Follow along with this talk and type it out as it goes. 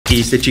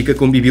Esta chica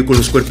convivió con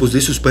los cuerpos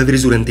de sus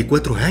padres durante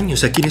 4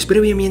 años, a quienes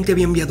previamente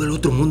había enviado al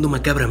otro mundo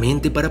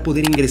macabramente para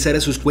poder ingresar a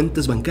sus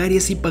cuentas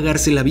bancarias y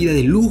pagarse la vida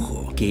de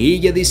lujo que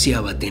ella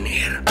deseaba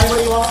tener.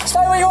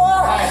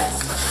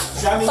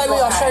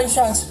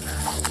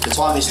 The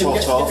time is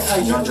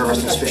 12:12. You're under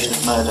arrest on suspicion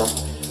of murder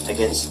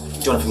against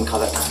Jonathan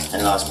Mcculough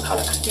and Lars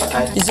Mcculough.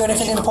 Okay? Is there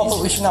anything in the pot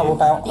that we should know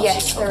about?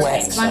 Yes, there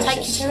is. Can I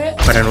take you to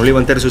it? Para no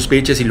levantar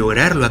sospechas y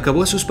lograrlo,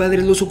 acabó a sus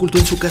padres, los ocultó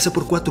en su casa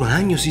por 4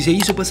 años y se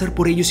hizo pasar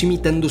por ellos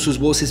imitando sus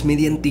voces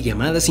mediante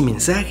llamadas y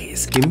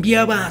mensajes que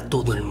enviaba a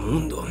todo el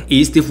mundo.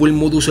 Este fue el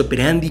modus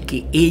operandi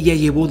que ella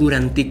llevó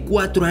durante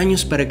 4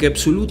 años para que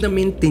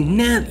absolutamente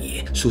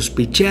nadie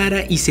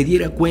sospechara y se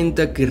diera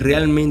cuenta que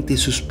realmente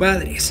sus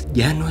padres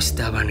ya no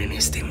estaban en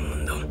este mundo.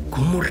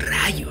 ¿Cómo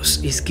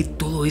rayos es que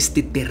todo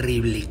este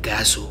terrible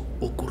caso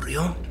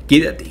ocurrió?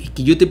 Quédate,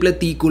 que yo te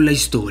platico la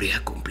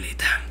historia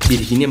completa.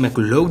 Virginia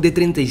Mcculough, de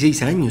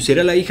 36 años,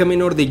 era la hija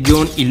menor de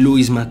John y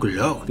Louise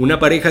Mcculough, una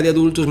pareja de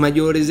adultos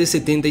mayores de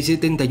 70 y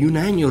 71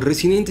 años,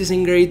 residentes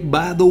en Great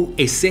Barrow,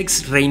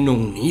 Essex, Reino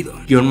Unido.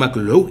 John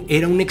Mcculough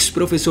era un ex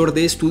profesor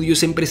de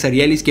estudios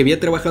empresariales que había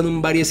trabajado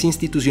en varias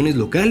instituciones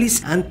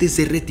locales antes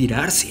de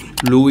retirarse.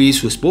 Louise,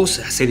 su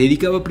esposa, se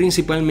dedicaba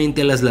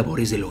principalmente a las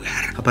labores del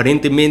hogar.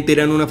 Aparentemente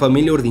eran una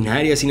familia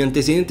ordinaria sin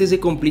antecedentes de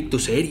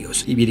conflictos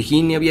serios, y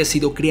Virginia había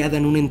sido criada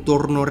en un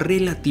entorno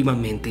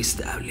relativamente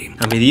estable.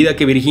 A medida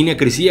que Virginia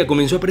crecía,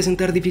 comenzó a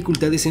presentar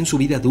dificultades en su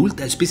vida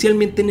adulta,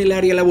 especialmente en el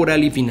área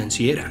laboral y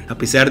financiera. A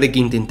pesar de que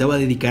intentaba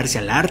dedicarse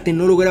al arte,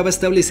 no lograba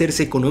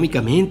establecerse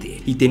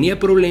económicamente y tenía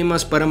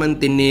problemas para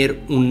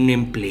mantener un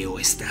empleo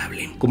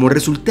estable. Como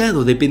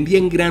resultado, dependía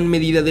en gran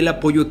medida del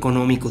apoyo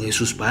económico de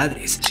sus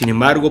padres. Sin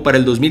embargo, para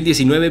el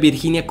 2019,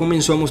 Virginia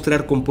comenzó a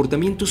mostrar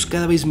comportamientos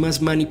cada vez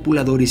más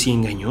manipuladores y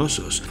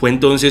engañosos. Fue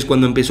entonces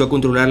cuando empezó a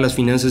controlar las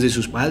finanzas de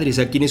sus padres,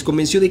 a quienes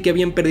convenció de que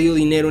habían perdido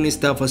dinero en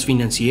estafas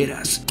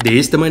financieras. De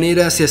esta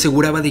manera, se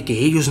aseguraba de que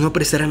ellos no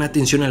prestaran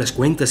atención a las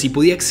cuentas y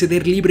podía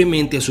acceder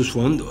libremente a sus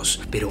fondos.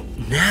 Pero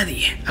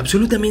nadie,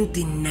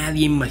 absolutamente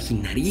nadie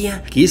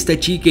imaginaría que esta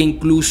chica,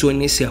 incluso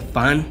en ese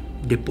afán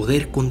de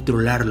poder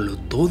controlarlo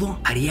todo,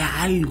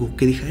 haría algo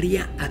que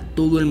dejaría a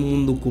todo el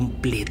mundo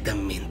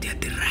completamente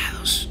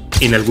aterrados.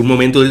 En algún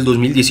momento del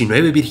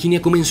 2019,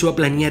 Virginia comenzó a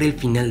planear el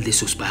final de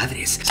sus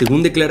padres.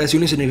 Según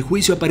declaraciones en el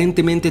juicio,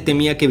 aparentemente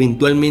temía que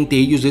eventualmente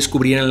ellos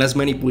descubrieran las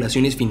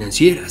manipulaciones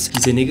financieras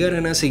y se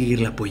negaran a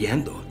seguirla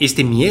apoyando.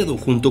 Este miedo,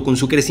 junto con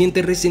su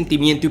creciente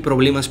resentimiento y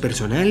problemas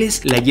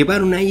personales, la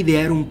llevaron a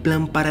idear un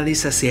plan para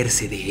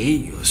deshacerse de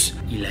ellos.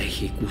 Y la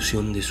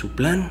ejecución de su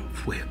plan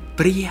fue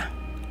fría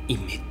y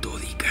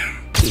metódica.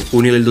 En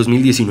junio del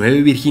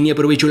 2019, Virginia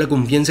aprovechó la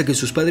confianza que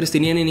sus padres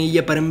tenían en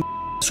ella para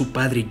su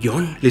padre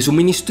John. Le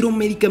suministró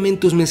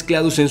medicamentos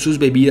mezclados en sus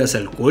bebidas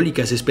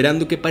alcohólicas,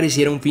 esperando que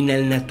pareciera un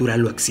final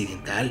natural o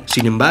accidental.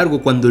 Sin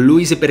embargo, cuando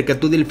Louis se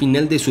percató del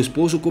final de su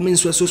esposo,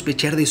 comenzó a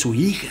sospechar de su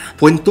hija.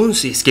 Fue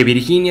entonces que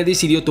Virginia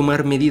decidió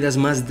tomar medidas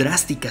más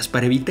drásticas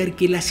para evitar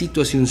que la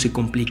situación se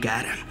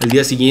complicara. Al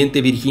día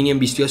siguiente, Virginia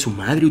embistió a su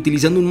madre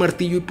utilizando un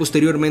martillo y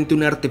posteriormente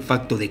un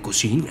artefacto de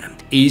cocina.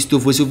 Esto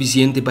fue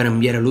suficiente para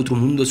enviar al otro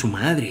mundo a su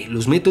madre.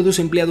 Los métodos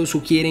empleados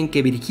sugieren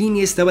que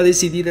Virginia estaba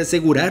decidida a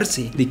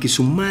asegurarse de que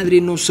su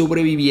madre no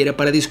sobreviviera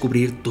para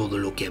descubrir todo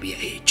lo que había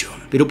hecho.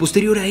 Pero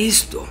posterior a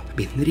esto,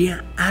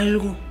 vendría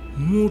algo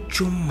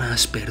mucho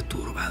más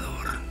perturbador.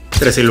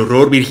 Tras el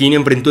horror, Virginia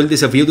enfrentó el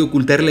desafío de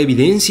ocultar la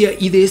evidencia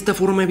y de esta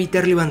forma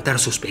evitar levantar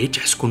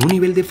sospechas. Con un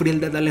nivel de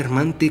frialdad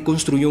alarmante,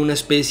 construyó una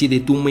especie de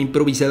tumba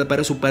improvisada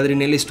para su padre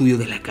en el estudio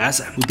de la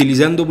casa,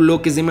 utilizando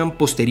bloques de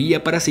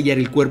mampostería para sellar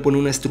el cuerpo en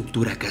una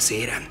estructura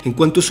casera. En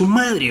cuanto a su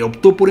madre,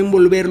 optó por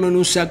envolverlo en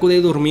un saco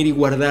de dormir y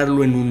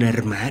guardarlo en un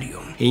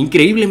armario. E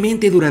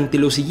increíblemente, durante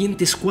los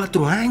siguientes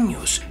 4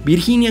 años,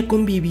 Virginia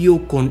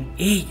convivió con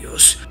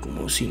ellos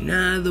como si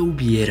nada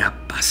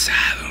hubiera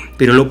pasado.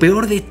 Pero lo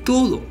peor de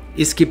todo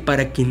es que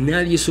para que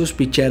nadie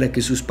sospechara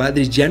que sus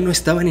padres ya no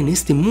estaban en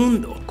este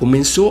mundo,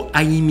 comenzó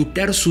a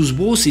imitar sus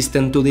voces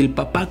tanto del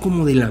papá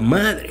como de la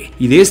madre,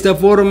 y de esta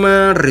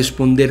forma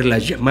responder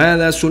las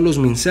llamadas o los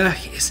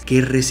mensajes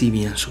que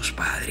recibían sus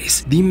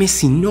padres. Dime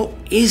si no,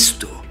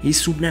 esto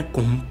es una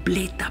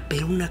completa,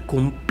 pero una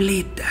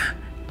completa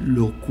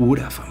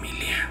locura,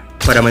 familia.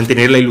 Para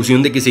mantener la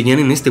ilusión de que seguían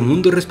en este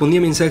mundo, respondía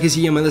mensajes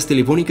y llamadas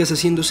telefónicas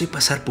haciéndose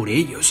pasar por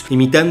ellos,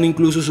 imitando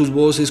incluso sus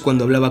voces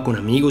cuando hablaba con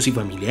amigos y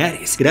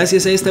familiares.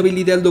 Gracias a esta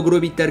habilidad logró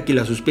evitar que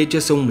las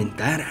sospechas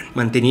aumentaran,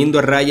 manteniendo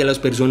a raya a las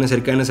personas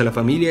cercanas a la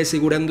familia y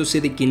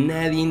asegurándose de que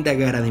nadie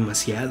indagara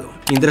demasiado.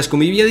 Mientras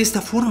convivía de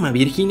esta forma,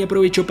 Virginia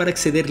aprovechó para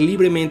acceder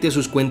libremente a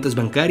sus cuentas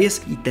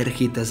bancarias y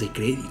tarjetas de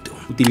crédito.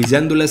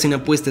 utilizándolas en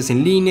apuestas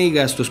en línea y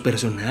gastos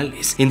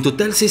personales. En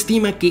total se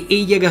estima que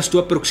ella gastó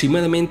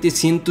aproximadamente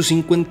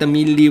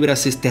 150,000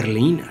 libras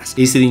esterlinas.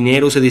 Ese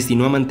dinero se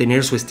destinó a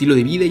mantener su estilo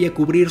de vida y a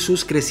cubrir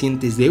sus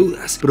crecientes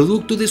deudas,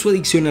 producto de su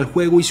adicción al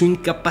juego y su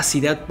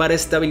incapacidad para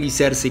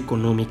estabilizarse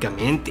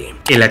económicamente.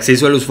 El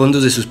acceso a los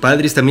fondos de sus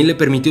padres también le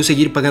permitió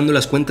seguir pagando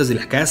las cuentas de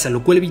la casa,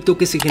 lo cual evitó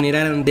que se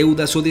generaran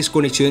deudas o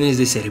desconexiones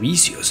de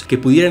servicios que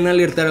pudieran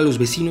alertar a los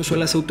vecinos o a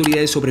las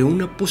autoridades sobre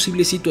una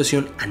posible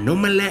situación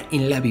anómala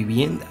en la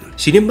vivienda.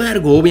 Sin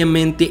embargo,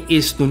 obviamente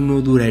esto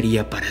no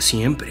duraría para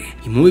siempre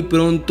y muy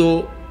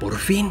pronto, por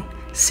fin,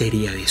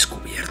 sería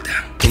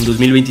descubierta. En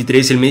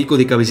 2023, el médico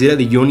de cabecera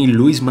de Johnny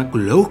Louis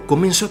McCulough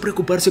comenzó a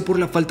preocuparse por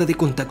la falta de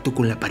contacto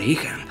con la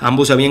pareja.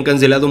 Ambos habían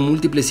cancelado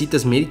múltiples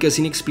citas médicas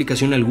sin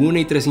explicación alguna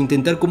y tras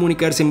intentar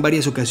comunicarse en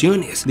varias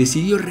ocasiones,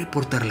 decidió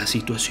reportar la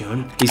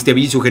situación. Este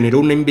aviso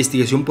generó una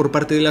investigación por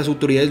parte de las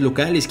autoridades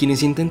locales,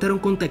 quienes intentaron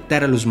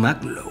contactar a los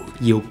McCulough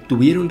y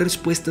obtuvieron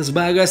respuestas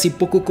vagas y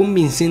poco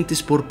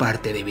convincentes por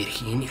parte de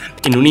Virginia.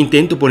 En un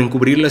intento por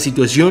encubrir la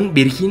situación,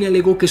 Virginia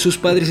alegó que sus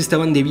padres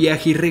estaban de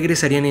viaje y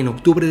regresarían en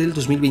octubre del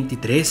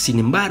 2023. Sin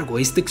embargo,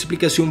 esta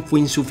explicación fue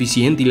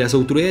insuficiente y las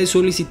autoridades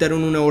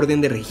solicitaron una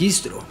orden de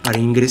registro para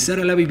ingresar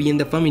a la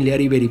vivienda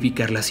familiar y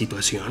verificar la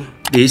situación.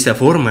 De esta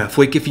forma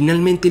fue que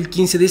finalmente el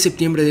 15 de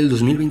septiembre del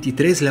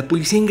 2023 la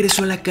policía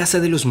ingresó a la casa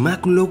de los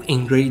McCulough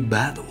en Great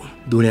Barrow.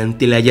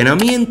 Durante el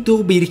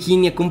allanamiento,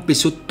 Virginia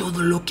confesó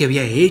todo lo que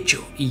había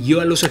hecho y guió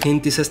a los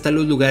agentes hasta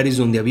los lugares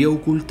donde había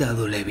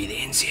ocultado la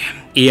evidencia.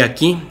 He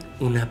aquí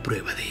una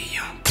prueba de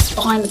ello.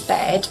 Behind the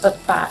bed, but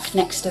back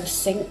next to the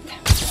sink.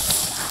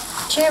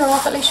 Cheer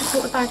up, at least you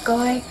caught the bad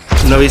guy.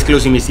 Una vez que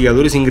los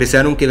investigadores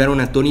ingresaron,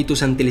 quedaron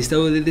atónitos ante el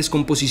estado de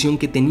descomposición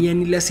que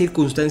tenían y las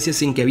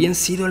circunstancias en que habían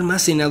sido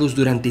almacenados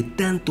durante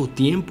tanto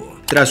tiempo.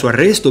 Tras su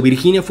arresto,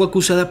 Virginia fue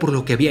acusada por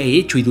lo que había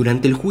hecho y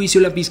durante el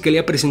juicio la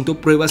fiscalía presentó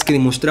pruebas que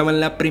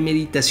demostraban la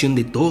premeditación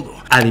de todo,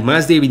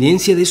 además de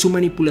evidencia de su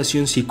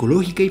manipulación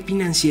psicológica y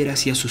financiera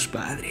hacia sus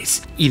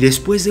padres. Y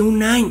después de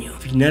un año,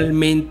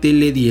 finalmente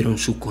le dieron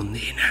su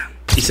condena.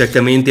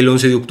 Exactamente el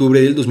 11 de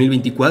octubre del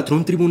 2024,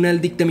 un tribunal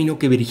dictaminó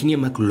que Virginia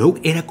Mcculough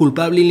era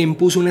culpable y le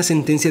impuso una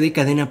sentencia de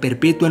cadena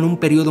perpetua en un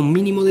periodo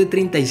mínimo de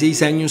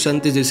 36 años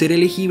antes de ser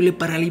elegible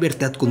para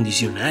libertad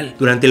condicional.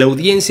 Durante la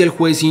audiencia, el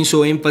juez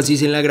hizo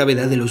énfasis en la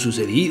gravedad de lo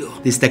sucedido,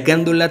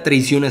 destacando la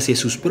traición hacia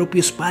sus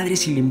propios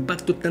padres y el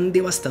impacto tan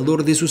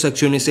devastador de sus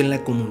acciones en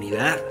la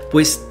comunidad.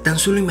 Pues tan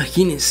solo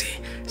imagínense,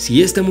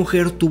 si esta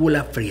mujer tuvo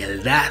la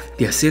frialdad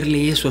de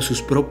hacerle eso a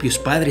sus propios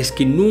padres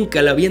que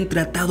nunca la habían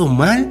tratado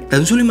mal,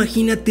 tan solo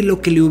imagínate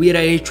lo que le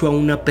hubiera hecho a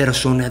una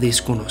persona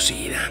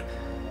desconocida.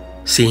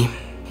 Sí,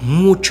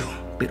 mucho,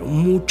 pero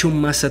mucho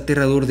más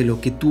aterrador de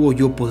lo que tú o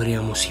yo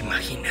podríamos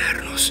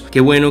imaginarnos.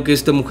 Qué bueno que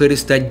esta mujer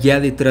está ya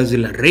detrás de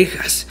las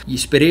rejas y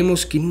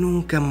esperemos que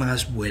nunca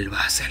más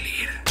vuelva a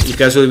salir. El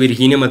caso de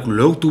Virginia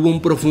Mcculough tuvo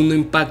un profundo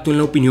impacto en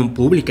la opinión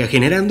pública,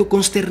 generando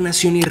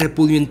consternación y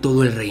repudio en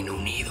todo el Reino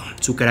Unido.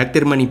 Su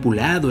carácter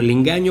manipulado, el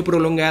engaño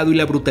prolongado y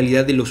la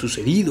brutalidad de lo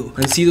sucedido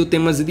han sido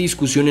temas de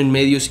discusión en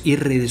medios y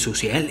redes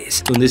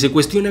sociales, donde se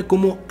cuestiona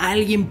cómo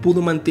alguien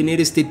pudo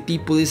mantener este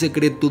tipo de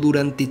secreto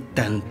durante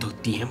tanto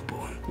tiempo.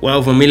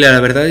 Wow, familia,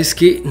 la verdad es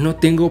que no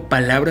tengo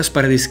palabras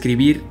para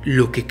describir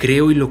lo que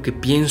creo y lo que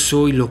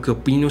pienso y lo que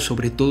opino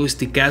sobre todo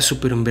este caso,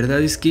 pero en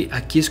verdad es que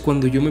aquí es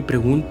cuando yo me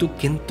pregunto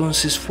qué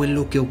entonces fue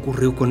lo que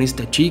ocurrió con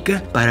esta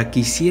chica para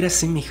que hiciera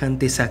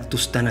semejantes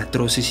actos tan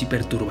atroces y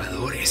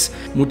perturbadores.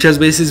 Muchas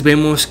veces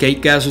vemos que hay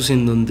casos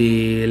en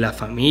donde la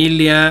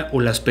familia o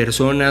las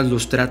personas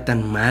los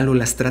tratan mal o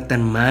las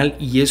tratan mal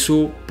y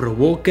eso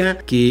provoca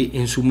que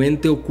en su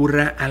mente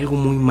ocurra algo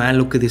muy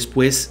malo, que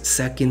después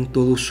saquen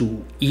todo su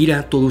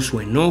ira, todo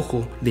su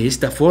enojo de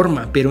esta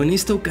forma, pero en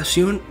esta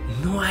ocasión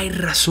no hay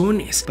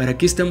razones para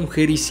que esta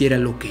mujer hiciera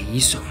lo que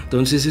hizo.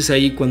 Entonces es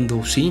ahí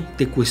cuando sí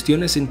te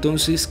cuestionas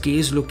entonces qué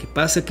es lo que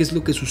pasa, qué es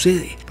lo que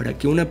sucede para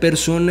que una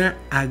persona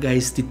haga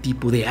este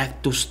tipo de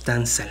actos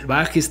tan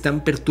salvajes,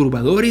 tan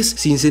perturbadores,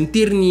 sin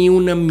sentir ni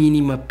una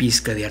mínima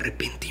pizca de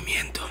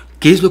arrepentimiento.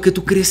 ¿Qué es lo que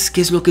tú crees? ¿Qué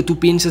es lo que tú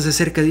piensas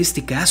acerca de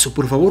este caso?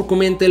 Por favor,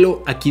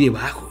 coméntalo aquí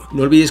debajo.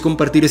 No olvides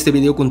compartir este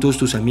video con todos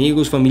tus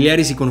amigos,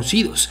 familiares y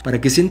conocidos para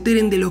que se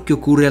enteren de lo que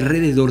ocurre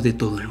alrededor de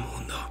todo el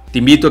mundo. Te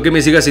invito a que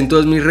me sigas en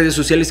todas mis redes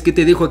sociales que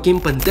te dejo aquí en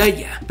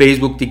pantalla: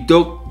 Facebook,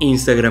 TikTok,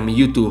 Instagram y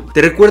YouTube.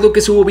 Te recuerdo que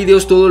subo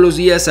videos todos los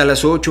días a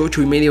las 8,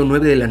 8 y media o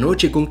 9 de la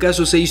noche con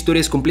casos e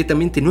historias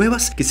completamente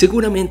nuevas que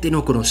seguramente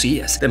no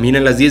conocías. También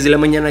a las 10 de la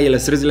mañana y a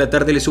las 3 de la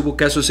tarde les subo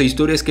casos e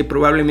historias que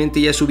probablemente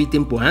ya subí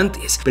tiempo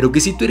antes, pero que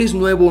si tú eres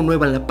nuevo o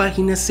nueva en la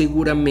página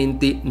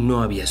seguramente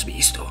no habías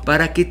visto,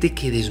 para que te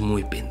quedes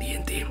muy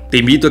pendiente. Te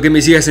invito a que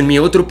me sigas en mi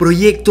otro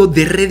proyecto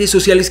de redes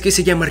sociales que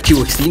se llama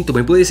Archivo Extinto.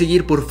 Me puedes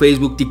seguir por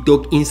Facebook,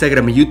 TikTok,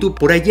 Instagram y YouTube.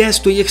 Por allá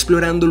estoy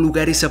explorando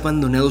lugares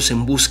abandonados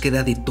en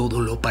búsqueda de todo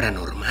lo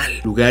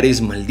paranormal.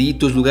 Lugares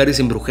malditos, lugares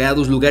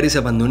embrujados, lugares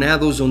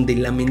abandonados donde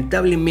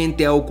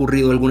lamentablemente ha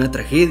ocurrido alguna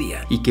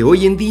tragedia y que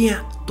hoy en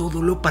día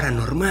todo lo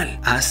paranormal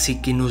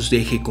hace que nos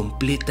deje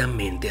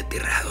completamente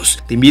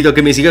aterrados. Te invito a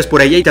que me sigas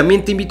por allá y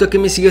también te invito a que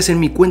me sigas en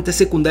mi cuenta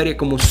secundaria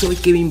como Soy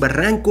Kevin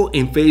Barranco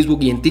en Facebook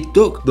y en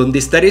TikTok, donde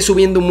estaré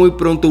subiendo muy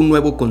pronto un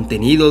nuevo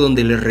contenido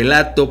donde les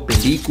relato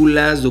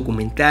películas,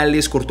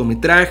 documentales,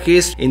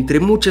 cortometrajes, entre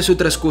muchas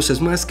otras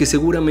cosas más que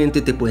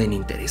seguramente te pueden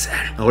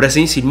interesar. Ahora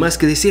sí, sin más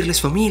que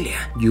decirles,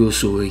 familia, yo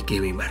soy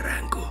Kevin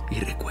Barranco y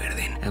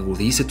recuerden,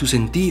 agudiza tus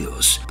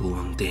sentidos,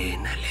 ponte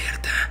en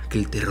alerta, que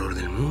el terror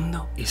del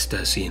mundo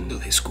está siendo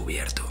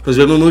descubierto. Nos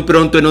vemos muy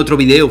pronto en otro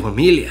video,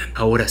 familia.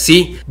 Ahora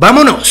sí,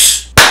 ¡vámonos!